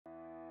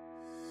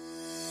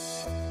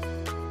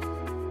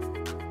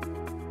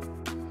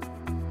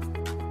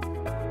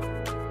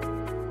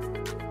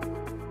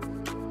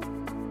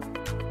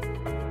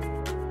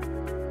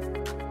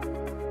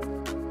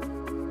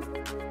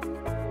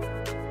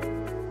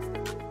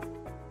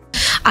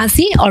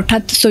আজি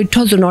অৰ্থাৎ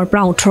 14 জুনৰ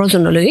পৰা 18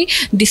 জুনলৈ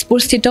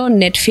দিছপুৰস্থিত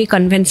নেটফি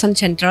কনভেনশ্যন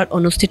চেণ্টাৰত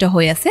অনুষ্ঠিত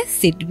হৈ আছে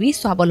সিডবি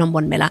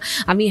স্বাৱলম্বন মেলা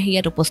আমি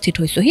ইয়াত উপস্থিত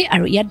হৈছোহি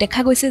আৰু ইয়াত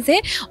দেখা গৈছে যে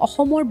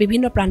অসমৰ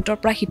বিভিন্ন প্ৰান্তৰ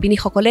পৰা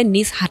শিপিনীসকলে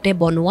নিজ হাতে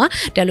বনোৱা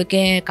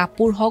তেওঁলোকে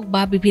কাপোৰ হওক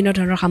বা বিভিন্ন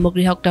ধৰণৰ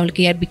সামগ্ৰী হওক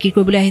তেওঁলোকে ইয়াত বিক্ৰী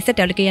কৰিবলৈ আহিছে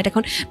তেওঁলোকে ইয়াত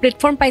এখন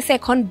প্লেটফৰ্ম পাইছে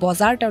এখন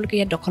বজাৰ তেওঁলোকে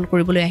ইয়াত দখল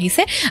কৰিবলৈ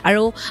আহিছে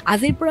আৰু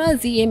আজিৰ পৰা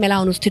যি এই মেলা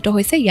অনুষ্ঠিত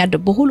হৈছে ইয়াত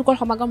বহু লোকৰ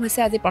সমাগম হৈছে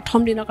আজি প্ৰথম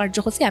দিনৰ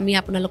কাৰ্যসূচী আমি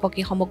আপোনালোকক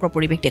এই সমগ্ৰ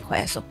পৰিৱেশ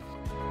দেখুৱাই আছো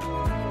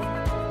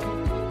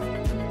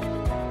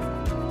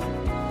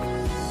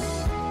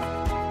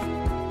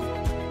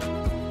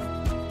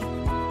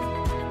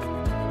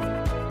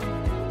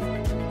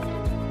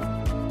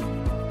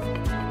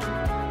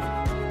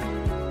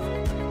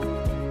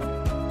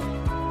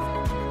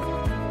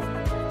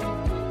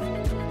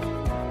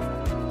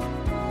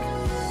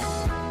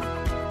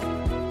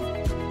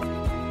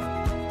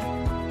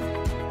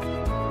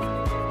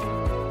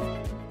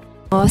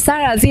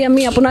স্যাৰ আজি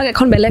আমি আপোনাক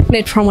এখন বেলেগ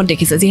প্লেটফৰ্মত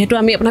দেখিছো যেহেতু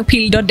আমি আপোনাক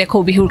ফিল্ডত দেখো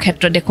বিহুৰ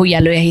ক্ষেত্ৰত দেখো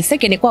ইয়ালৈ আহিছে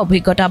কেনেকুৱা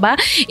অভিজ্ঞতা বা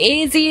এই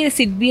যি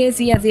সিডবিয়ে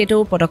যি আজি এটো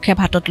পদক্ষেপ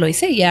হাতত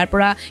লৈছে ইয়াৰ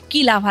পৰা কি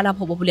লাভালাভ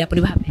হ'ব বুলি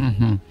আপুনি ভাবে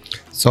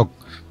সক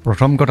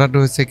প্ৰথম কথাটো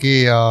হৈছে কি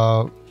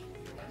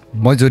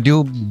মই যদিও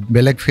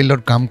বেলেগ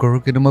ফিল্ডত কাম কৰোঁ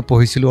কিন্তু মই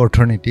পঢ়িছিলোঁ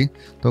অৰ্থনীতি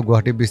তো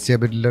গুৱাহাটী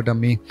বিশ্ববিদ্যালয়ত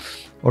আমি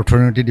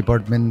অৰ্থনীতি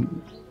ডিপাৰ্টমেণ্ট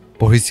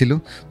পঢ়িছিলোঁ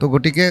তো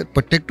গতিকে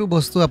প্ৰত্যেকটো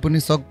বস্তু আপুনি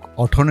চক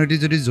অৰ্থনীতি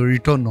যদি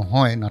জড়িত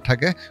নহয়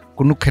নাথাকে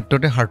কোনো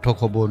ক্ষেত্ৰতে সাৰ্থক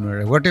হ'ব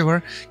নোৱাৰে হোৱাট এভাৰ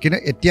কিন্তু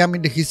এতিয়া আমি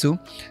দেখিছোঁ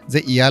যে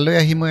ইয়ালৈ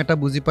আহি মই এটা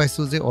বুজি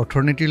পাইছোঁ যে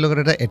অৰ্থনীতিৰ লগত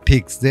এটা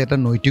এথিক্স যে এটা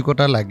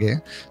নৈতিকতা লাগে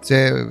যে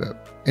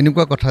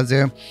এনেকুৱা কথা যে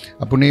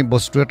আপুনি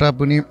বস্তু এটা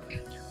আপুনি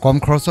কম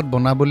খৰচত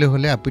বনাবলৈ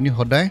হ'লে আপুনি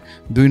সদায়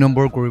 2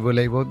 নম্বৰ কৰিব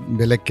লাগিব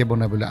বেলেগকৈ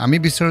বনাবলৈ আমি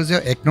বিচাৰোঁ যে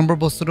 1 নম্বৰ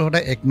বস্তুটো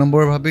সদায় 1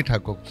 নম্বৰ ভাবেই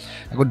থাকক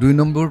আকৌ 2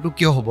 নম্বৰটো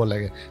কিয় হ'ব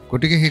লাগে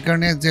গতিকে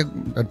সেইকাৰণে যে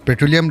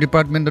পেট্ৰলিয়াম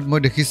ডিপাৰ্টমেণ্টত মই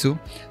দেখিছোঁ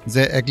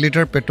যে 1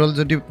 লিটাৰ পেট্ৰল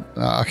যদি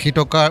 80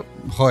 টকা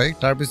হয়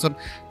তাৰপিছত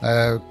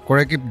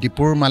কৰে কি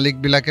ডিপুৰ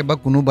মালিকবিলাকে বা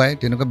কোনোবাই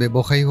তেনেকুৱা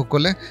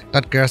ব্যৱসায়ীসকলে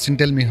তাত কেৰাচিন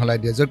তেল মিহলাই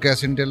দিয়ে য'ত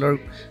কেৰাচিন তেলৰ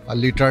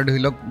লিটাৰ ধৰি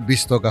লওক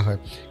 20 টকা হয়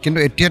কিন্তু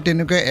এতিয়া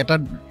তেনেকুৱা এটা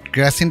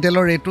কেৰাচিন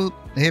তেলৰ ৰেটটো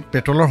সেই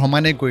পেট্ৰলৰ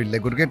সমানেই কৰিলে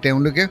গতিকে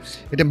তেওঁলোকে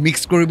এটা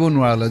মিক্স কৰিব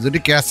নোৱাৰিলে যদি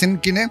কেৰাচিন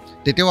কিনে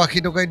তেতিয়াও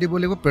 80 টকাই দিব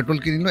লাগিব পেট্ৰল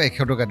কিনিলেও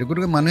 100 টকা দিব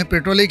গতিকে মানুহে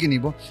পেট্ৰলেই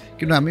কিনিব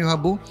কিন্তু আমি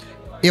ভাবোঁ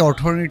এই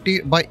অৰ্থনীতি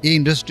বা এই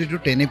ইণ্ডাষ্ট্ৰিটো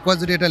তেনেকুৱা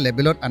যদি এটা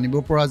লেভেলত আনিব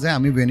পৰা যায়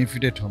আমি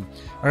বেনিফিটেড হ'ম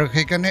আৰু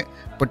সেইকাৰণে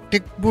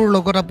প্ৰত্যেকবোৰ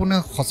লগত আপুনি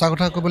সঁচা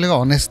কথা ক'বলৈ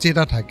অনেষ্টি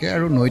এটা থাকে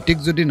আৰু নৈতিক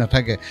যদি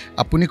নাথাকে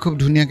আপুনি খুব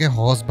ধুনীয়াকৈ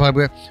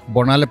সহজভাৱে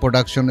বনালে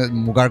প্ৰডাকশ্যন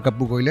মুগাৰ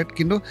কাপোৰ কৰিলে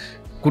কিন্তু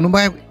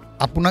কোনোবাই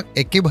আপোনাক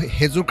একে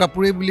হেজুৰ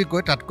কাপোৰেই বুলি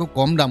কয় তাতকৈ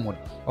কম দামত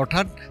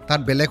অৰ্থাৎ তাত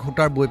বেলেগ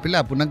সূতাৰ বৈ পেলাই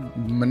আপোনাক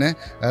মানে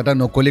এটা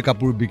নকলি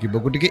কাপোৰ বিকিব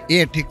গতিকে এই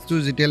এথিক্সটো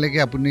যেতিয়ালৈকে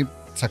আপুনি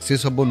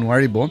ছাকচেছ হ'ব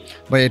নোৱাৰিব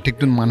বা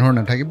এথিক্সটোত মানুহৰ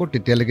নাথাকিব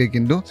তেতিয়ালৈকে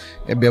কিন্তু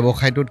এই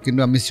ব্যৱসায়টোত কিন্তু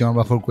আমি চিঞৰ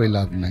বাখৰ কৰি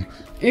লাভ নাই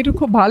এইটো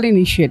খুব ভাল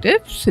ইনিচিয়েটিভ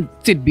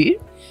সিডবিৰ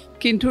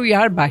কিন্তু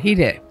ইয়াৰ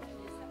বাহিৰে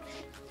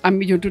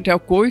আমি যোনটো তেওঁ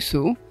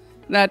কৈছোঁ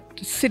দেট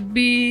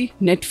সিডবি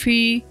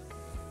নেটফি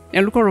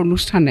এওঁলোকৰ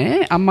অনুষ্ঠানে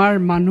আমাৰ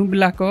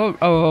মানুহবিলাকৰ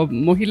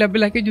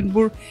মহিলাবিলাকে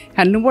যোনবোৰ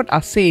হেণ্ডলুমত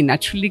আছে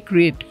নেচাৰেলি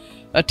ক্ৰিয়েট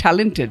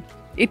টেলেণ্টেড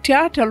এতিয়া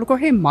তেওঁলোকৰ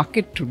সেই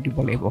মাৰ্কেটটো দিব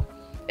লাগিব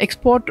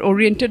এক্সপৰ্ট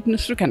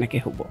অৰিয়েণ্টেডনেছটো কেনেকৈ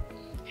হ'ব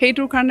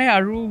সেইটোৰ কাৰণে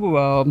আৰু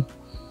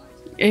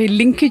এই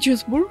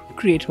লিংকেজেছবোৰ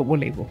ক্ৰিয়েট হ'ব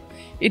লাগিব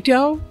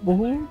এতিয়াও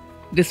বহু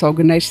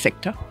ডিছঅৰ্গেনাইজ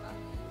ছেক্টৰ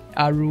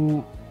আৰু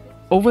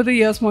অভাৰ দ্য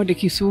ইয়াৰ্ছ মই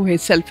দেখিছোঁ সেই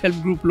ছেল্ফ হেল্প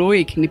গ্ৰুপ লৈ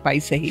এইখিনি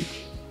পাইছেহি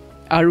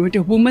আৰু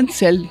এতিয়া ৱুমেন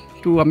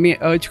চেলটো আমি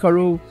আৰ্জ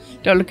কৰোঁ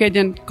তেওঁলোকে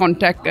যেন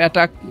কণ্টেক্ট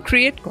এটা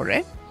ক্ৰিয়েট কৰে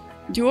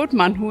য'ত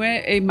মানুহে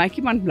এই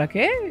মাইকী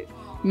মানুহবিলাকে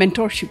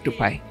মেণ্টৰশ্বিপটো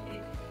পায়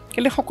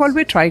কেলৈ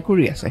সকলোৱে ট্ৰাই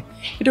কৰি আছে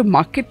এইটো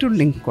মাৰ্কেটটো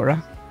লিংক কৰা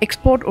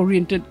এক্সপৰ্ট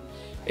অৰিয়েণ্টেড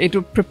এইটো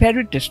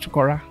প্ৰিপেয়াৰডনেছ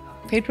কৰা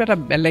সেইটো এটা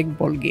বেলেগ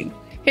বল গেম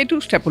সেইটো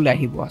ষ্টেপলৈ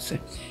আহিব আছে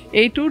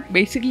এইটোত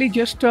basically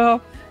just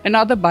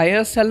another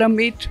বায়াৰ seller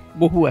mat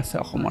বহু আছে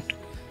অসমত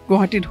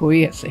গুৱাহাটীত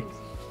হৈয়ে আছে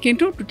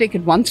কিন্তু to take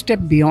it one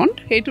step beyond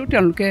সেইটো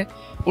তেওঁলোকে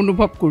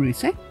অনুভৱ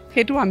কৰিছে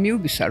সেইটো আমিও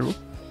বিচাৰোঁ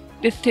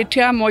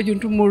তেতিয়া মই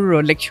যোনটো মোৰ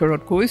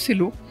লেকচাৰত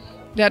কৈছিলোঁ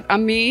ডেট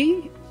আমি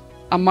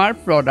আমাৰ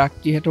প্ৰডাক্ট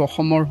যিহেতু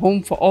অসমৰ home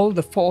for all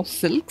the 4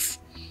 চিল্কছ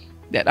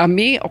date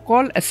আমি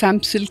অকল এছাম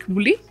চিল্ক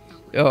বুলি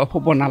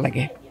হ'ব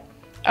নালাগে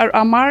আৰু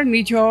আমাৰ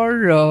নিজৰ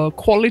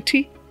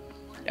কোৱালিটি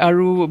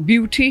আৰু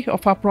beauty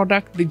of R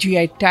product the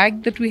GI tag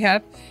date we have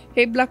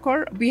সেইবিলাকৰ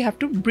উই হেভ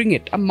টু ব্ৰিং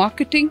ইট আ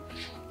মাৰ্কেটিং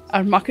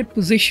আৰু market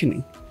positioning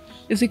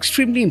is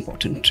extremely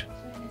important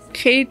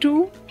সেইটো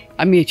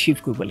আমি এচিভ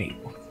কৰিব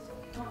লাগিব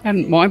এণ্ড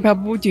মই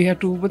ভাবোঁ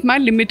যিহেতু উইথ মাই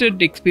লিমিটেড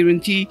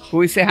এক্সপিৰিয়েঞ্চ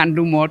হৈছে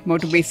হেণ্ডলুমত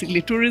মইতো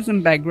বেচিকলি টুৰিজম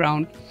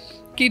বেকগ্ৰাউণ্ড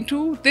কিন্তু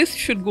দিছ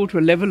শুড গ' two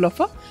A level of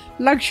a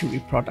luxury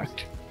product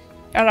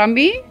আৰু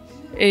আমি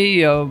এই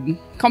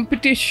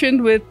কম্পিটিশ্যন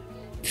উইথ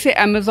চে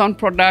এমেজন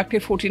প্ৰডাক্ট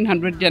এই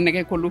 1400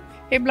 যেনেকৈ ক'লোঁ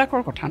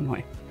সেইবিলাকৰ কথা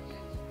নহয়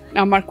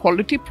আমাৰ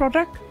কোৱালিটি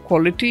প্ৰডাক্ট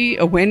কোৱালিটি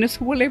এৱেৰনেছ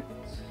হ'ব লাগিব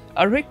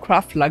আৰু এই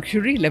ক্ৰাফ্ট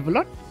লাক্সাৰী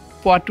লেভেলত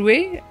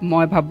পোৱাটোৱেই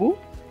মই ভাবোঁ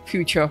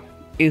future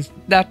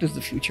that is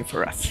the future for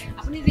us.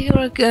 আপুনি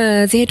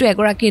যেহেতু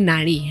এগৰাকী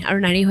নাৰী আৰু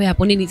নাৰী হৈ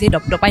আপুনি নিজে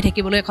দপদপাই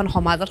থাকিবলৈ এখন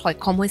সমাজত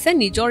সক্ষম হৈছে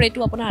নিজৰ এইটো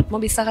আপোনাৰ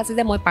আত্মবিশ্বাস আছে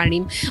যে মই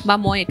পাৰিম বা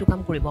মই এইটো কাম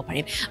কৰিব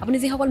পাৰিম আপুনি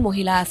যিসকল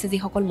মহিলা আছে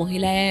যিসকল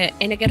মহিলাই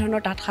এনেকৈ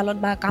ধৰণৰ তাঁতশালত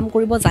বা কাম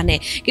কৰিব জানে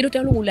কিন্তু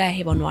তেওঁলোক ওলাই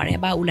আহিব নোৱাৰে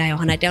বা ওলাই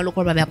অহা নাই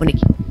তেওঁলোকৰ বাবে আপুনি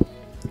কি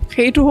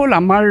সেইটো হ'ল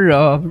আমাৰ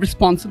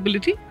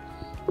ৰেছপনচিবিলিটি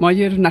মই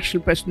যিহেতু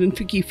নেশ্যনেল প্ৰেচিডেণ্ট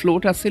ফিকি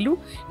ফ্লোট আছিলোঁ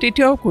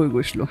তেতিয়াও কৈ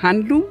গৈছিলোঁ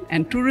handloom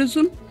and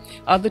tourism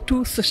are the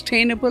two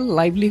sustainable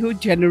livelihood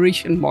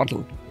generation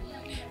model.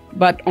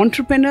 But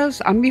entrepreneurs,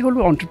 আমি হলো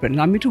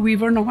entrepreneur, আমি তো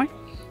weaver নহয়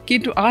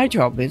কিন্তু our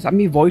job is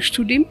আমি voice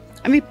to dim,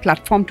 আমি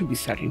platform to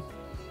বিচাৰিম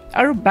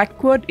আৰু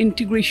backward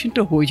integration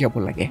to হৈ যাব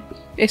লাগে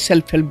এই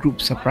self help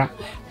groups পৰা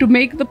to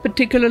make the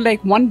particular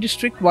like one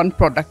district one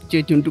product যে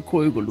যোনটো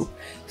কৈ গলো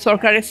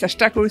চৰকাৰে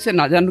চেষ্টা কৰিছে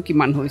নাজানো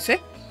কিমান হৈছে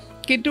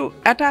কিন্তু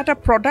এটা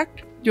product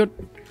য'ত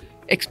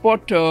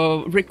export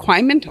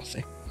requirement আছে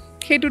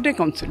সেইটোতে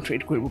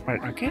concentrate কৰিব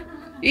পাৰে থাকে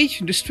each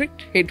district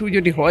hetu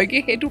jodi hoyge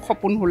hetu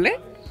khopon hole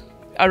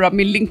aru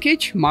ami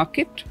linkage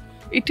market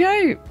eta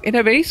in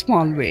a very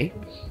small way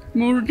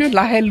mur jo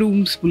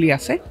lahelooms buli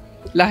ase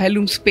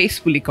laheloom space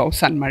buli kau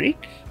Sanmari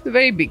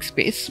very big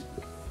space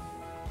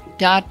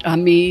that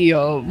ami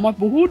moi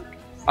bahut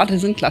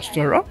artisan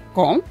cluster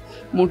kom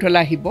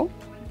mutala hibo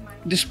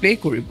display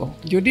koribo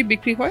jodi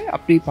bikri hoy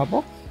apni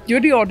pabo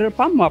jodi order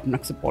pam moi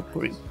apnak support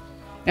korim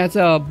as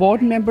a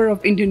board member of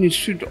Indian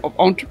Institute of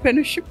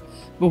Entrepreneurship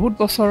bahut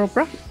bosor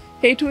pra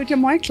সেইটো এতিয়া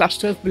মই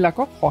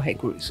ক্লাষ্টাৰ্ছবিলাকক সহায়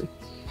কৰিছোঁ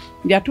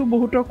ইয়াতো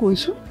বহুতক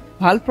কৈছোঁ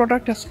ভাল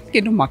product আছে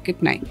কিন্তু মাৰ্কেট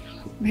নাই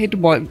সেইটো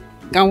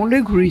গাঁৱলৈ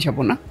ঘূৰি যাব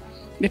না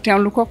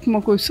তেওঁলোকক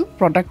মই কৈছোঁ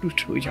প্ৰডাক্ট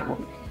থৈ যাব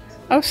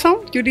আৰু চাওঁ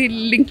যদি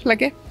লিংক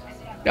লাগে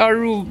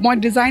আৰু মই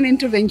ডিজাইন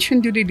ইণ্টাৰভেনশ্যন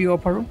যদি দিব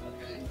পাৰোঁ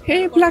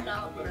সেইবিলাক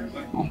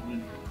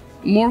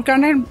মোৰ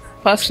কাৰণে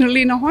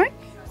পাৰ্চনেলি নহয়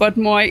বাট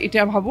মই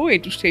এতিয়া ভাবোঁ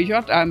এইটো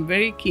ষ্টেজত আই এম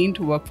ভেৰি কিন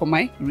two work for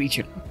my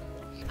region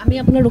আমি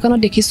আপোনাৰ দোকানত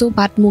দেখিছোঁ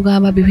পাট মুগা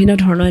বা বিভিন্ন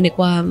ধৰণৰ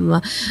এনেকুৱা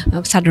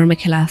চাদৰ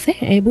মেখেলা আছে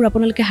এইবোৰ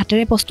আপোনালোকে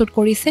হাতেৰে প্ৰস্তুত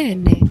কৰিছে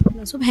নে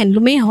চব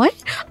হেণ্ডলুমেই হয়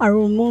আৰু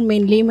মোৰ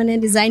মেইনলি মানে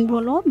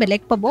ডিজাইনবোৰ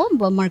বেলেগ পাব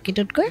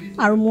মাৰ্কেটতকৈ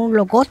আৰু মোৰ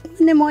লগত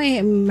মানে মই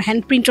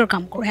হেণ্ড প্ৰিণ্টৰ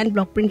কাম কৰোঁ হেণ্ড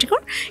ব্লক প্ৰিণ্টিঙৰ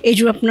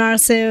এইযোৰ আপোনাৰ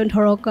আছে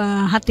ধৰক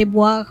হাতে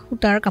বোৱা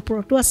সূতাৰ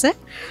কাপোৰতো আছে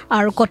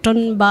আৰু কটন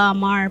বা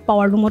আমাৰ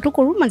পাৱাৰ লুমতো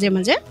কৰোঁ মাজে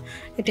মাজে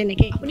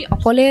তেনেকৈ আপুনি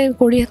অকলে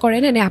কৰে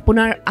নে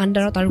আপোনাৰ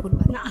আণ্ডাৰত আৰু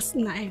কোনোবা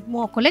নাই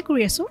মই অকলে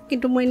কৰি আছোঁ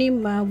কিন্তু মই এনেই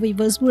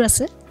উইভাৰ্ছবোৰ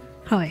আছে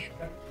হয়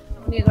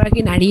আপুনি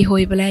এগৰাকী নাৰী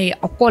হৈ পেলাই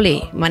অকলে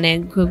মানে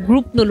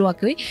গ্ৰুপ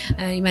নোলোৱাকৈ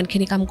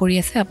ইমানখিনি কাম কৰি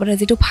আছে আপোনাৰ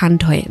যিটো ফাণ্ড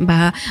হয় বা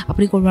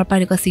আপুনি ক'ৰবাৰ পৰা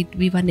এনেকুৱা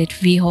SIDBI বা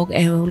Nedfi হওক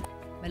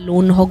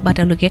লোন হওক বা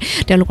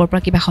তেওঁলোকৰ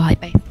পৰা কিবা সহায়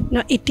পায়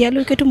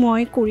এতিয়ালৈকেতো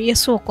মই কৰি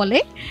আছোঁ অকলে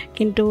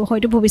কিন্তু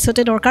হয়তো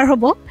ভৱিষ্যতে দৰকাৰ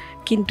হ'ব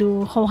কিন্তু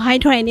সহায়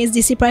ধৰ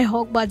NSDC পৰাই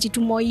হওক বা যিটো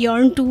মই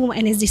ইয়াৰ্ণ টু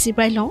NSDC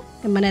পৰাই লওঁ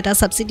মানে এটা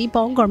ছাবচিডি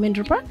পাওঁ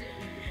গভৰ্ণমেণ্টৰ পৰা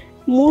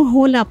মোৰ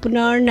হ'ল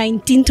আপোনাৰ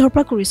 19ৰ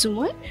পৰা কৰিছোঁ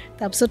মই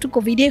তাৰপিছতো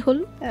ক'ভিডেই হ'ল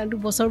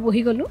 2 বছৰ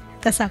বহি গ'লোঁ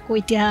তাৰপিছত আকৌ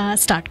এতিয়া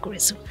ষ্টাৰ্ট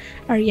কৰিছোঁ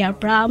আৰু ইয়াৰ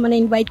পৰা মানে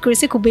ইনভাইট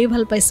কৰিছে খুবেই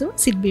ভাল পাইছোঁ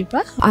SIDBIৰ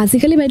পৰা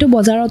আজিকালি বাইদেউ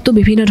বজাৰততো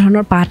বিভিন্ন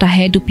ধৰণৰ পাট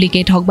আহে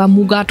ডুপ্লিকেট হওক বা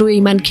মুগাটো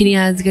ইমানখিনি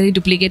আজিকালি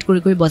ডুপ্লিকেট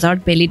কৰি বজাৰত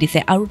পেলি দিছে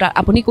আৰু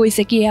আপুনি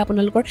কৈছে কি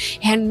আপোনালোকৰ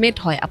হেণ্ডমেড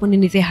হয় আপুনি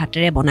নিজে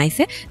হাতেৰে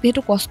বনাইছে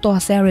যিহেতু কষ্ট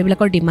আছে আৰু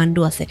এইবিলাকৰ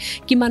ডিমাণ্ডো আছে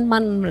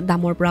কিমানমান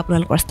দামৰ পৰা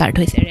আপোনালোকৰ ষ্টাৰ্ট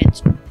হৈছে ৰেঞ্জ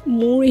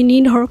মোৰ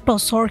এনেই ধৰক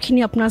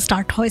টচৰখিনি আপোনাৰ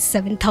ষ্টাৰ্ট হয়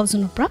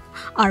 7,000ৰ পৰা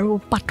আৰু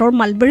পাটৰ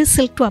মালবেৰী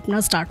চিল্কটো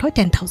আপোনাৰ ষ্টাৰ্ট হয়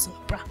 10,000ৰ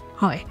পৰা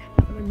হয়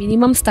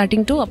মিনিমাম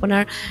ষ্টাৰ্টিংটো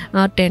আপোনাৰ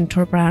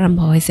 10ৰ পৰা আৰম্ভ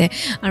হৈছে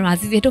আৰু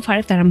আজি যিহেতু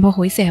ফাৰ্ষ্ট আৰম্ভ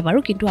হৈছেহে বাৰু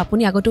কিন্তু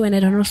আপুনি আগতেও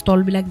এনেধৰণৰ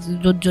ষ্টলবিলাক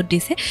য'ত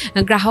দিছে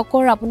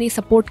গ্ৰাহকৰ আপুনি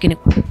ছাপোৰ্ট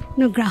কেনেকুৱা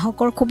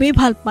গ্ৰাহকৰ খুবেই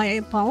ভাল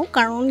পাওঁ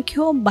কাৰণ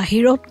কিয়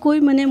বাহিৰতকৈ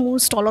মানে মোৰ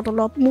ষ্টলত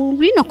অলপ মোৰ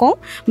বুলি নকওঁ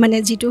মানে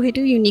যিটো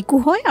সেইটো ইউনিকো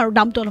হয় আৰু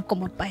দামটো অলপ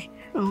কমত পায়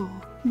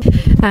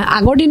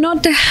আগৰ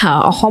দিনত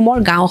অসমৰ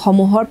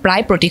গাঁওসমূহৰ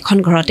প্ৰায় প্ৰতিখন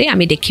ঘৰতে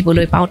আমি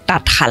দেখিবলৈ পাওঁ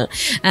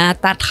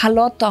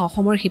তাঁতশালত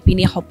অসমৰ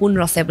শিপিনীয়ে সপোন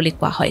ৰচে বুলি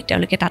কোৱা হয়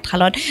তেওঁলোকে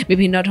তাঁতশালত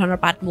বিভিন্ন ধৰণৰ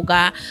পাট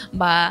মুগা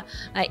বা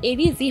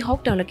এৰি যি হওক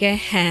তেওঁলোকে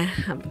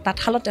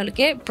তাঁতশালত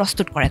তেওঁলোকে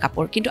প্ৰস্তুত কৰে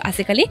কাপোৰ কিন্তু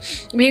আজিকালি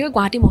বিশেষকৈ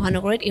গুৱাহাটী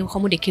মহানগৰীত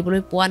এইসমূহ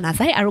দেখিবলৈ পোৱা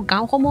নাযায় আৰু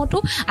গাঁওসমূহতো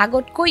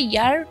আগতকৈ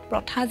ইয়াৰ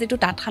প্ৰথা যিটো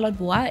তাঁতশালত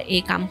বোৱা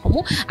এই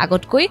কামসমূহ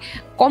আগতকৈ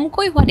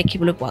কমকৈ হোৱা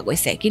দেখিবলৈ পোৱা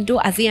গৈছে কিন্তু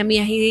আজি আমি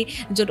আহি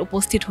য'ত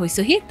উপস্থিত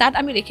হৈছোঁহি তাত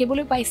আমি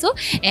দেখিবলৈ পাইছোঁ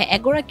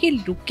এগৰাকী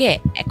লোকে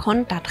এখন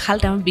তাঁতশাল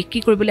তেওঁ বিক্ৰী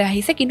কৰিবলৈ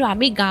আহিছে কিন্তু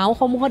আমি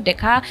গাঁওসমূহত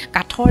দেখা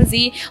কাঠৰ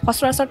যি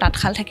সচৰাচৰ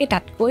তাঁতশাল থাকে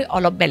তাতকৈ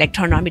অলপ বেলেগ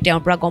ধৰণৰ আমি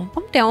তেওঁৰ পৰা গম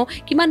পাম তেওঁ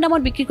কিমান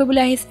দামত বিক্ৰী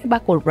কৰিবলৈ আহিছে বা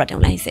ক'ৰ পৰা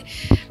তেওঁ আহিছে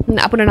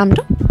আপোনাৰ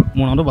নামটো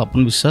মোৰ নামটো বাপন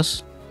বিশ্বাস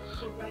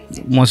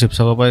মই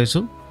শিৱসাগৰৰ পৰা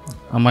আহিছোঁ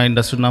আমাৰ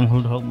ইণ্ডাষ্ট্ৰীৰ নাম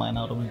হ'ল ধৰক মাইনা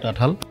অট'মেটিক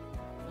তাঁতশাল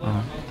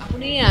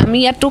আপুনি আমি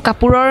ইয়াততো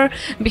কাপোৰৰ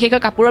বিশেষকৈ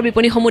কাপোৰৰ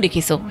বিপণীসমূহ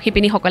দেখিছোঁ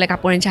শিপিনীসকলে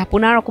কাপোৰ আনিছে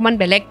আপোনাৰ অকণমান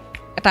বেলেগ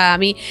এটা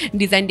আমি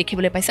ডিজাইন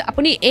দেখিবলৈ পাইছোঁ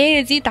আপুনি এই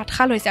যি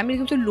তাঁতশাল হৈছে আমি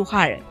দেখিছোঁ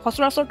লোহাৰ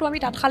সচৰাচৰটো আমি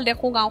তাঁতশাল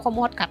দেখোঁ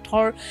গাঁওসমূহত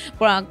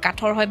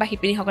কাঠৰ হয় বা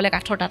শিপিনীসকলে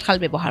কাঠৰ তাঁতশাল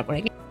ব্যৱহাৰ কৰে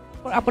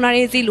আপোনাৰ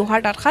এই যি লোহাৰ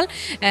তাঁতশাল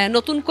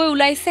নতুনকৈ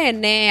ওলাইছে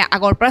নে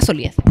আগৰ পৰা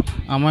চলি আছে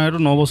আমাৰ এইটো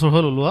 9 বছৰ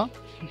হ'ল ওলোৱা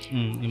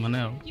ইমানে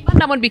আৰু কিমান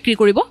দামত বিক্ৰী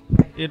কৰিব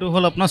এইটো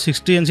হ'ল আপোনাৰ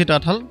 60 ইঞ্চি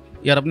তাঁতশাল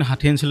ইয়াত আপুনি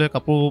 60 ইঞ্চিলৈ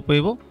কাপোৰ ব'ব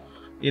পাৰিব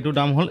এইটোৰ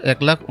দাম হ'ল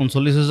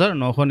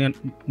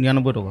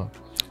 1,39,999 টকা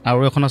আৰু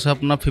এখন আছে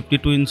আপোনাৰ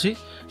 52 ইঞ্চি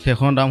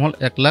সেইখনৰ দাম হ'ল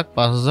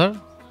 1,05,000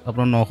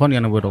 আপোনাৰ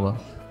 999 টকা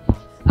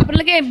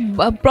আপোনালোকে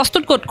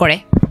প্ৰস্তুত ক'ত কৰে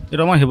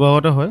এইটো আমাৰ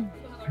শিৱসাগৰতে হয়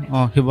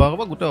শিৱসাগৰৰ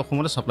পৰা গোটেই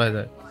অসমতে ছাপ্লাই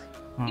যায়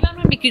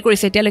কিমানমান বিক্ৰী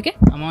কৰিছে এতিয়ালৈকে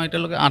আমাৰ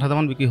এতিয়ালৈকে 8,000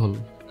 মান বিক্ৰী হ'ল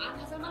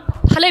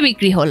ভালে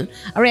বিক্ৰী হ'ল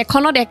আৰু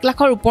এখনত 1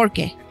 লাখৰ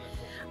ওপৰকৈ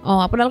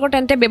আপোনালোকৰ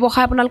তেন্তে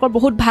ব্যৱসায় আপোনালোকৰ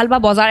বহুত ভাল বা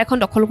বজাৰ এখন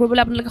দখল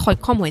কৰিবলৈ আপোনালোকে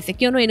সক্ষম হৈছে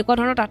কিয়নো এনেকুৱা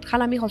ধৰণৰ তাঁতশাল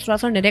আমি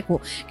সচৰাচৰ নেদেখোঁ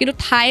কিন্তু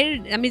ঠাইৰ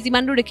আমি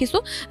যিমান দূৰ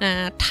দেখিছোঁ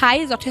ঠাই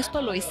যথেষ্ট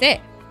লৈছে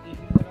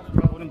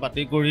আপুনি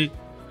বাতি কৰি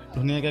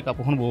ধুনীয়াকৈ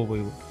কাপোৰখন ব'ব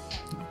পাৰিব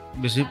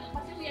বেছি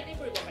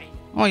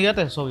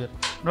ইয়াতে চব ইয়াত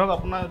ধৰক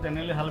আপোনাৰ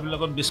জেনেৰেলি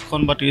শালবিলাকত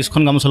 20খন বা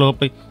 30খন গামোচা লগাব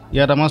পাৰি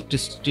ইয়াত আমাৰ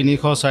 300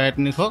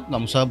 350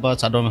 গামোচা বা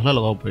চাদৰ মেখেলা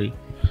লগাব পাৰি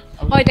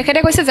হয় তেখেতে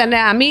কৈছে যেনে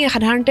আমি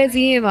সাধাৰণতে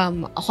যি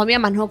অসমীয়া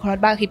মানুহৰ ঘৰত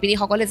বা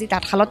শিপিনীসকলে যি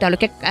তাঁতশালত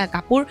তেওঁলোকে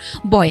কাপোৰ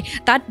বয়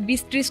তাত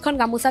 20-30খন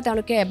গামোচা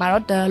তেওঁলোকে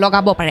এবাৰত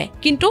লগাব পাৰে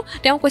কিন্তু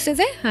তেওঁ কৈছে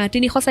যে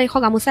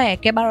 300-400 গামোচা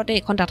একেবাৰতে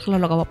এখন তাঁতশালত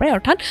লগাব পাৰে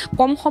অৰ্থাৎ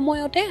কম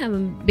সময়তে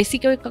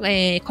বেছিকৈ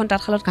এখন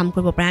তাঁতশালত কাম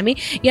কৰিব পাৰে আমি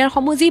ইয়াৰ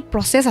সমূহ যি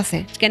প্ৰচেছ আছে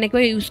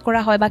কেনেকৈ ইউজ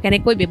কৰা হয় বা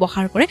কেনেকৈ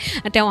ব্যৱহাৰ কৰে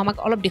তেওঁ আমাক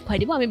অলপ দেখুৱাই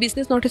দিব আমি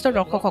বিজনেছ নৰ্থ ইষ্টৰ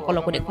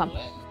দৰ্শকসকলকো দেখুৱাম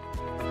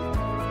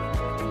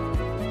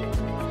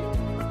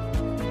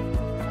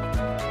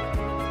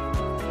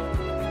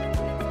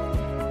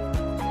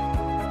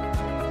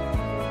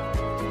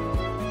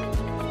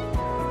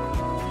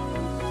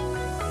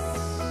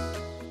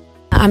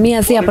আমি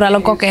আজি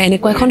আপোনালোকক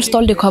এনেকুৱা এখন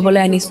ষ্টল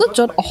দেখুৱাবলৈ আনিছোঁ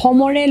য'ত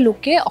অসমৰে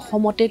লোকে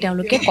অসমতে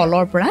তেওঁলোকে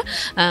কলৰ পৰা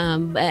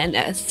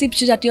চিপছ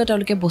জাতীয়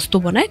তেওঁলোকে বস্তু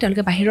বনায়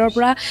তেওঁলোকে বাহিৰৰ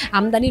পৰা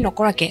আমদানি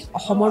নকৰাকৈ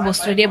অসমৰ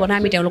বস্তুৱেদিয়ে বনাই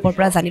আমি তেওঁলোকৰ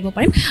পৰা জানিব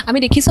পাৰিম আমি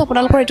দেখিছোঁ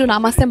আপোনালোকৰ এইটো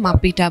নাম আছে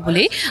মাপিতা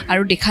বুলি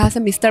আৰু দেখা আছে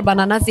মিষ্টাৰ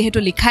বানানা যিহেতু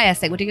লিখাই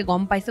আছে গতিকে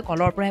গম পাইছোঁ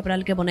কলৰ পৰাই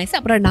আপোনালোকে বনাইছে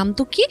আপোনাৰ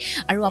নামটো কি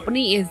আৰু আপুনি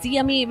যি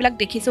আমি এইবিলাক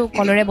দেখিছোঁ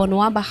কলৰে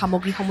বনোৱা বা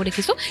সামগ্ৰীসমূহ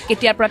দেখিছোঁ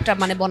কেতিয়াৰ পৰা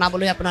মানে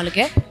বনাবলৈ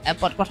আপোনালোকে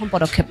প্ৰথম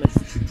পদক্ষেপ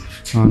লৈছে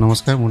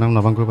নমস্কাৰ মোৰ নাম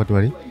নৱাংকুৰ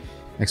পাটোৱাৰী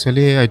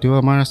একচুৱেলি এইটো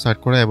আমাৰ ষ্টাৰ্ট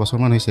কৰা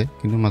এবছৰমান হৈছে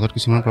কিন্তু মাজত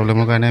কিছুমান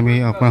প্ৰব্লেমৰ কাৰণে আমি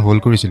অকণমান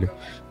হোল্ড কৰিছিলোঁ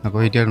আকৌ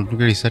এতিয়া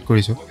নতুনকৈ ৰিষ্টাৰ্ট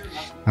কৰিছোঁ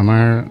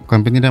আমাৰ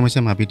কোম্পানীৰ নাম হৈছে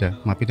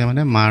মাপিতা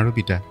মানে মা আৰু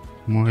পিতা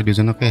মই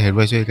দুজনকে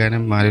হেৰুৱাইছোঁ সেইকাৰণে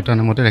মা দেউতাৰ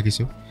নামতে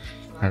ৰাখিছোঁ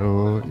আৰু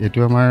এইটো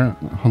আমাৰ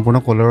সম্পূৰ্ণ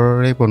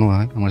কলৰে বনোৱা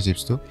হয় আমাৰ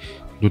চিপছটো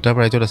দুটা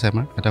প্ৰাইজত আছে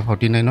আমাৰ এটা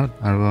 49ত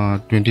আৰু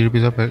 20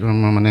 ৰুপিজৰ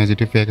মানে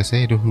যিটো পেক আছে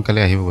সেইটো সোনকালে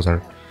আহিব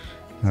বজাৰত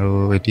আৰু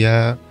এতিয়া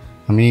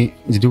আমি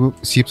যিটো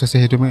চিপছ আছে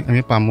সেইটো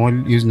আমি পাম অইল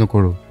ইউজ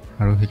নকৰোঁ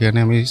আৰু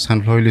সেইকাৰণে আমি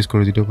ছানফ্লাৱাৰ অইল ইউজ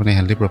কৰোঁ যিটো মানে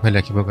হেল্ডি প্ৰফাইল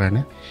ৰাখিবৰ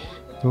কাৰণে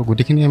তো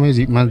গোটেইখিনি আমি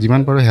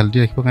যিমান পাৰোঁ হেল্ডি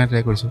ৰাখিবৰ কাৰণে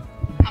ট্ৰাই কৰিছোঁ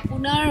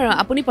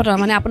আপুনি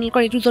মানে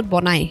আপোনালোকৰ এইটো য'ত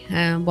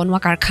বনোৱা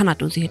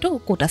কাৰখানাটো যিহেতু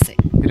ক'ত আছে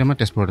এইটো আমাৰ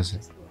তেজপুৰত আছে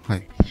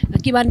হয়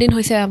কিমান দিন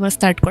হৈছে আমাৰ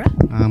ষ্টাৰ্ট কৰা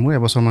মোৰ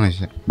এবছৰমান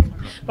হৈছে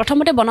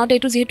প্ৰথমতে বনাওঁতে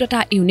এইটো যিহেতু এটা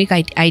ইউনিক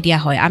আইডিয়া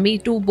হয় আমি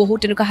এইটো বহুত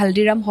তেনেকুৱা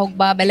হালদিৰাম হওক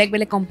বা বেলেগ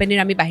বেলেগ কোম্পানীৰ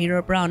আমি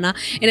বাহিৰৰ পৰা অনা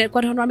এনেকুৱা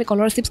ধৰণৰ আমি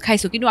কলৰ চিপছ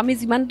খাইছোঁ কিন্তু আমি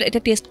যিমান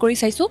এতিয়া টেষ্ট কৰি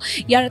চাইছোঁ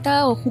ইয়াৰ এটা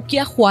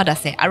সুকীয়া সোৱাদ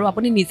আছে আৰু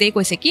আপুনি নিজেই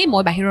কৈছে কি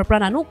মই বাহিৰৰ পৰা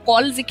নানো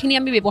কল যিখিনি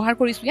আমি ব্যৱহাৰ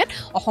কৰিছোঁ ইয়াত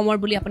অসমৰ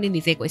বুলি আপুনি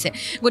নিজেই কৈছে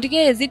গতিকে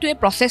যিটো এই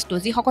প্ৰচেছটো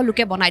যিসকল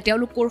লোকে বনায়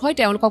তেওঁলোক ক'ৰ হয়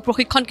তেওঁলোকক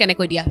প্ৰশিক্ষণ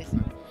কেনেকৈ দিয়া হৈছে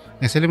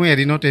একচুৱেলি মই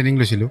এদিনৰ ট্ৰেইনিং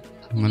লৈছিলোঁ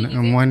মানে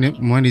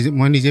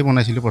মই নিজে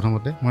বনাইছিলোঁ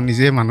প্ৰথমতে মই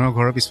নিজে মানুহৰ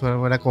ঘৰৰ পিছফালৰ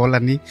পৰা কল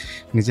আনি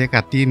নিজে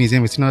কাটি নিজে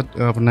মেচিনত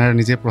আপোনাৰ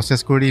নিজে প্ৰচেছ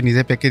কৰি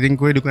নিজে পেকেজিং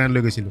কৰি দোকানত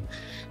লৈ গৈছিলোঁ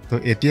তো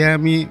এতিয়া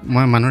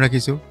মই মানুহ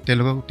ৰাখিছোঁ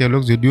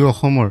তেওঁলোক যদিও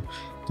অসমৰ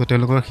তো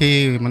তেওঁলোকৰ সেই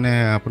মানে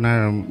আপোনাৰ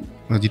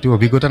যিটো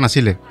অভিজ্ঞতা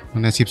নাছিলে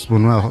মানে চিপছ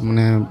বনোৱা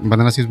মানে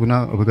বানানা চিপছ বনোৱা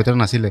অভিজ্ঞতা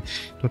নাছিলে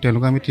তো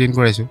তেওঁলোকক আমি ট্ৰেইন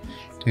কৰাইছোঁ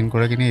ট্ৰেইন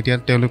কৰাই কিনে এতিয়া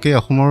তেওঁলোকে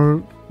অসমৰ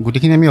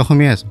গোটেইখিনি আমি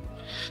অসমীয়া আছোঁ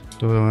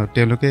তো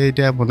তেওঁলোকে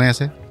এতিয়া বনাই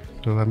আছে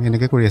তো আমি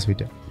এনেকৈ কৰি আছোঁ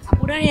এতিয়া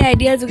আপোনাৰ এই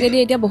আইডিয়াৰ যোগেদি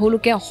এতিয়া বহু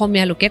লোকে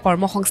অসমীয়া লোকে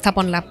কৰ্ম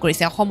সংস্থাপন লাভ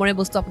কৰিছে অসমৰে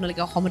বস্তু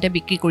আপোনালোকে অসমতে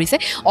বিক্ৰী কৰিছে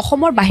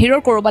অসমৰ বাহিৰৰ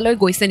ক'ৰবালৈ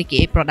গৈছে নেকি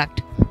এই প্ৰডাক্ট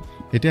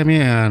এতিয়া আমি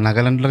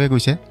নাগালেণ্ডলৈকে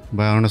গৈছে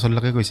বা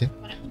অৰুণাচললৈকে গৈছে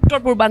উত্তৰ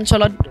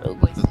পূৰ্বাঞ্চলত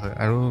গৈছে হয়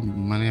আৰু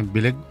মানে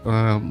বেলেগ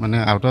মানে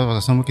আউট অফ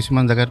আছামৰ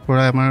কিছুমান জেগাৰ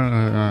পৰা আমাৰ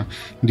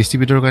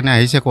ডিষ্ট্ৰিবিউটৰৰ কাৰণে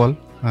আহিছে কল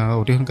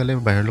অতি সোনকালে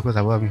বাহিৰলৈকে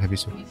যাব আমি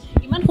ভাবিছোঁ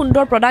ইমান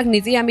সুন্দৰ প্ৰডাক্ট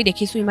নিজেই আমি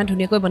দেখিছোঁ ইমান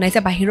ধুনীয়াকৈ বনাইছে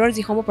বাহিৰৰ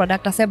যিসমূহ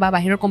প্ৰডাক্ট আছে বা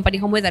বাহিৰৰ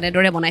কোম্পানীসমূহে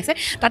যেনেদৰে বনাইছে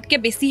তাতকৈ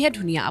বেছিহে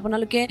ধুনীয়া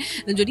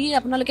যদি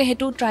আপোনালোকে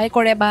সেইটো ট্ৰাই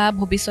কৰে বা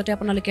ভৱিষ্যতে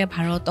আপোনালোকে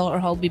ভাৰতৰ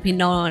হওক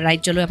বিভিন্ন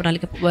ৰাজ্যলৈ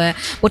আপোনালোকে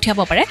পঠিয়াব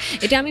পাৰে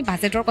এতিয়া আমি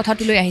বাজেটৰ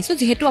কথাটো লৈ আহিছোঁ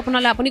যিহেতু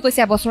আপুনি কৈছে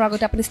এবছৰৰ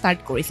আগতে আপুনি ষ্টাৰ্ট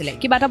কৰিছিলে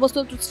কিবা এটা বস্তু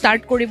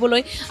ষ্টাৰ্ট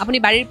কৰিবলৈ আপুনি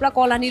বাৰীৰ পৰা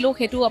কল আনিলেও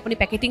সেইটো আপুনি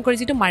পেকেটিং কৰি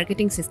যিটো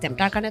মাৰ্কেটিং চিষ্টেম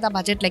তাৰ কাৰণে এটা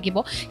বাজেট লাগিব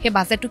সেই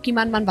বাজেটটো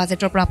কিমানমান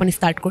বাজেটৰ পৰা আপুনি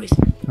ষ্টাৰ্ট কৰিছে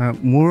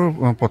মোৰ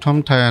প্ৰথম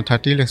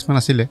 30 লাখমান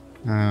আছিলে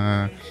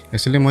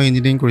একচুৱেলি মই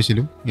ইঞ্জিনিয়াৰিং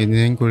কৰিছিলোঁ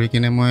ইঞ্জিনিয়াৰিং কৰি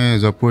কিনে মই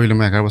জব কৰিলোঁ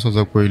মই 11 বছৰ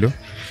জব কৰিলোঁ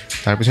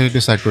তাৰপিছত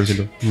এইটো ষ্টাৰ্ট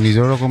কৰিছিলোঁ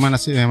নিজৰ অকণমান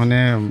আছে মানে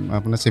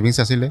আপোনাৰ ছেভিংছ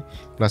আছিলে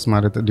প্লাছ মা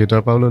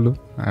দেউতাৰ পৰাও ল'লোঁ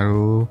আৰু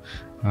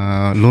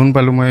লোন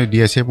পালোঁ মই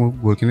DICয়ে মোক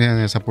বহুতখিনি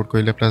ছাপোৰ্ট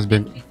কৰিলে প্লাছ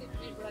বেংক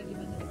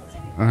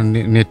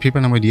নেটফিৰ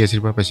পৰা মই DICৰ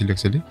পৰা পাইছিলোঁ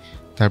একচুৱেলি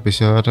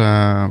তাৰপিছত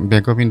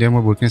বেংক অফ ইণ্ডিয়াই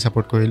মই বহুতখিনি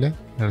ছাপোৰ্ট কৰিলে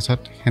তাৰপিছত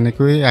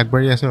সেনেকৈ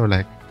আগবাঢ়ি আছোঁ আৰু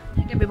লাহেকৈ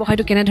এতিয়া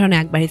ব্যৱসায়টো কেনেধৰণে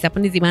আগবাঢ়িছে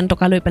আপুনি যিমান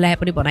টকা লৈ পেলাই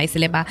আপুনি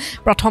বনাইছিলে বা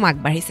প্ৰথম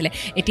আগবাঢ়িছিলে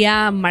এতিয়া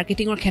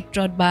মাৰ্কেটিঙৰ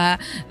ক্ষেত্ৰত বা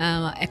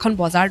এখন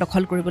বজাৰ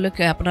দখল কৰিবলৈ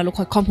আপোনালোক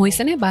সক্ষম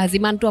হৈছেনে বা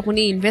যিমানটো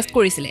আপুনি ইনভেষ্ট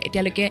কৰিছিলে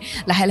এতিয়ালৈকে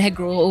লাহে লাহে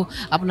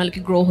আপোনালোকে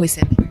গ্ৰ'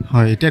 হৈছে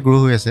হয় এতিয়া গ্ৰ'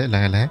 হৈ আছে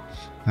লাহে লাহে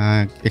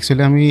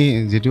একচুৱেলি আমি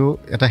যিটো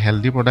এটা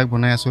হেল্ডি প্ৰডাক্ট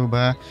বনাই আছোঁ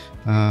বা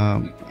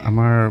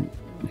আমাৰ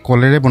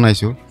কলেৰে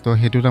বনাইছোঁ তো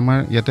সেইটোত আমাৰ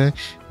ইয়াতে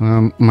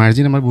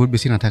মাৰ্জিন আমাৰ বহুত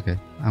বেছি নাথাকে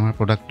আমাৰ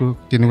প্ৰডাক্টটো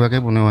তেনেকুৱাকৈ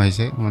বনোৱা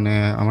হৈছে মানে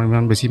আমাৰ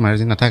ইমান বেছি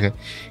মাৰ্জিন নাথাকে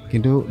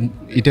কিন্তু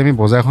এতিয়া আমি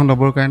বজাৰখন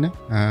ল'বৰ কাৰণে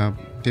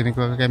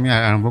তেনেকুৱাকৈ আমি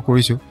আৰম্ভ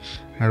কৰিছোঁ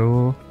আৰু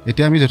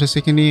এতিয়া আমি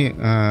যথেষ্টখিনি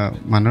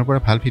মানুহৰ পৰা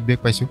ভাল ফিডবেক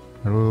পাইছোঁ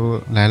আৰু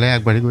লাহে লাহে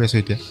আগবাঢ়ি গৈ আছোঁ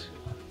এতিয়া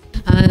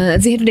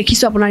যেহেতু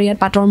দেখিছোঁ আপোনাৰ ইয়াত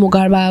পাটৰ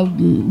মুগাৰ বা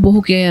বহু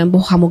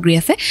সামগ্ৰী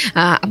আছে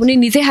আপুনি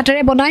নিজে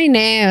হাতেৰে বনাই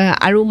নে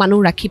আৰু মানুহ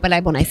ৰাখি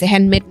পেলাই বনাইছে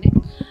হেণ্ডমেড নে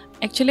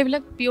একচুৱেলি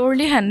এইবিলাক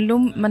পিয়'ৰলি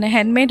হেণ্ডলুম মানে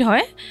হেণ্ডমেড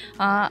হয়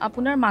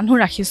আপোনাৰ মানুহ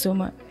ৰাখিছোঁ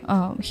মই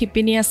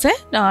শিপিনী আছে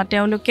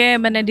তেওঁলোকে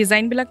মানে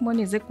ডিজাইনবিলাক মই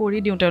নিজে কৰি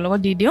দিওঁ তেওঁলোকক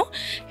দি দিওঁ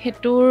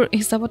সেইটোৰ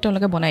হিচাপত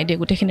তেওঁলোকে বনাই দিয়ে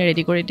গোটেইখিনি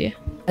ৰেডি কৰি দিয়ে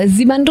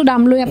যিমানটো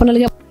দাম লৈ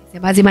আপোনালোকে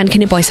বা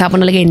যিমানখিনি পইচা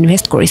আপোনালোকে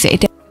ইনভেষ্ট কৰিছে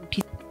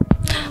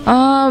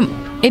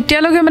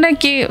এতিয়ালৈকে মানে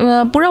কি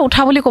পূৰা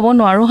উঠা বুলি ক'ব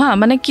নোৱাৰোঁ হা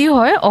মানে কি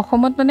হয়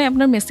অসমত মানে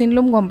আপোনাৰ মেচিন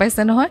লুম গম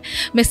পাইছে নহয়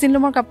মেচিন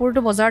লুমৰ কাপোৰটো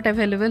বজাৰত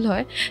এভেইলেবল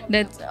হয়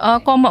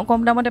কম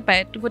দামতে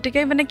পায় গতিকে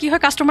মানে কি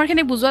হয়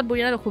কাষ্টমাৰখিনি বুজোৱাত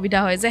বিৰাট অসুবিধা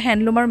হয় যে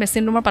হেণ্ডলুম আৰু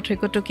মেচিন লুমৰ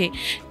পাৰ্থক্যটো কি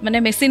মানে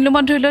মেচিন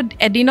লুমত ধৰি লওক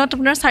এদিনত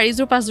আপোনাৰ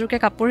 4যোৰ 5যোৰকৈ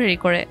কাপোৰ হেৰি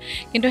কৰে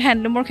কিন্তু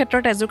হেণ্ডলুমৰ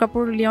ক্ষেত্ৰত এযোৰ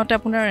কাপোৰ উলিয়াওঁতে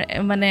আপোনাৰ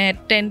মানে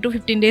 10 to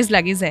 15 days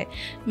লাগি যায়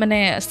মানে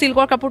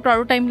চিল্কৰ কাপোৰটো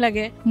আৰু টাইম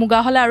লাগে মুগা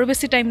হ'লে আৰু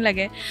বেছি টাইম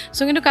লাগে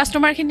চ' কিন্তু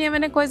কাষ্টমাৰখিনিয়ে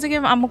মানে কয় যে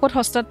আমুকত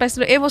সস্তাত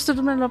পাইছিলোঁ এই বস্তুটো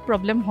মানে অলপ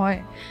প্ৰব্লেম হয়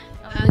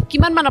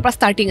কিমান মানৰ পৰা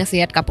ষ্টাৰ্টিং আছে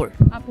ইয়াত কাপোৰ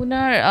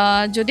আপোনাৰ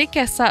যদি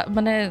কেঁচা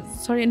মানে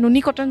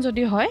নুনি কটন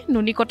যদি হয়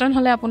নুনি কটন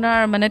হ'লে আপোনাৰ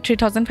মানে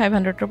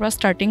 3500ৰ পৰা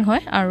ষ্টাৰ্টিং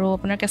হয় আৰু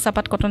আপোনাৰ কেঁচা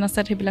পাট কটন আছে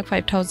সেইবিলাক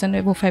 5000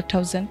 এবভ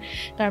 5000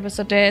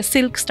 তাৰপিছতে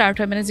চিল্ক ষ্টাৰ্ট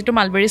হয় মানে যিটো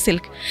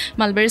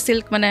মালবেৰী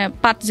চিল্ক মানে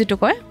পাট যিটো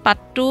কয়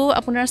পাটটো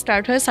আপোনাৰ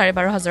ষ্টাৰ্ট হয়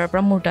 12500ৰ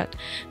পৰা মোৰ তাত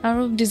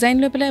আৰু ডিজাইন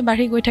লৈ পেলাই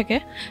বাঢ়ি গৈ থাকে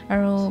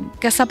আৰু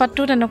কেঁচা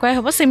পাটটো তেনেকুৱাই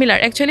হ'ব চিমিলাৰ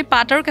একচুৱেলি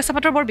পাট আৰু কেঁচা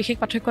পাটৰ বৰ বিশেষ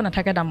পাৰ্থক্য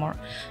নাথাকে দামৰ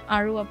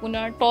আৰু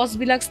আপোনাৰ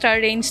টছবিলাক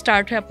ৰেঞ্জ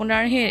ষ্টাৰ্ট হয় আপোনাৰ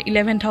সেই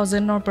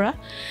 11000ৰ পৰা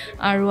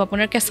আৰু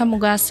আপোনাৰ কেঁচা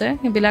মুগা আছে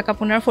সেইবিলাক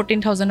আপোনাৰ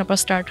 14000ৰ পৰা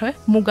ষ্টাৰ্ট হয়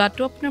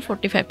মুগাটো আপোনাৰ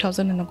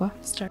 45000 এনেকুৱা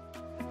ষ্টাৰ্ট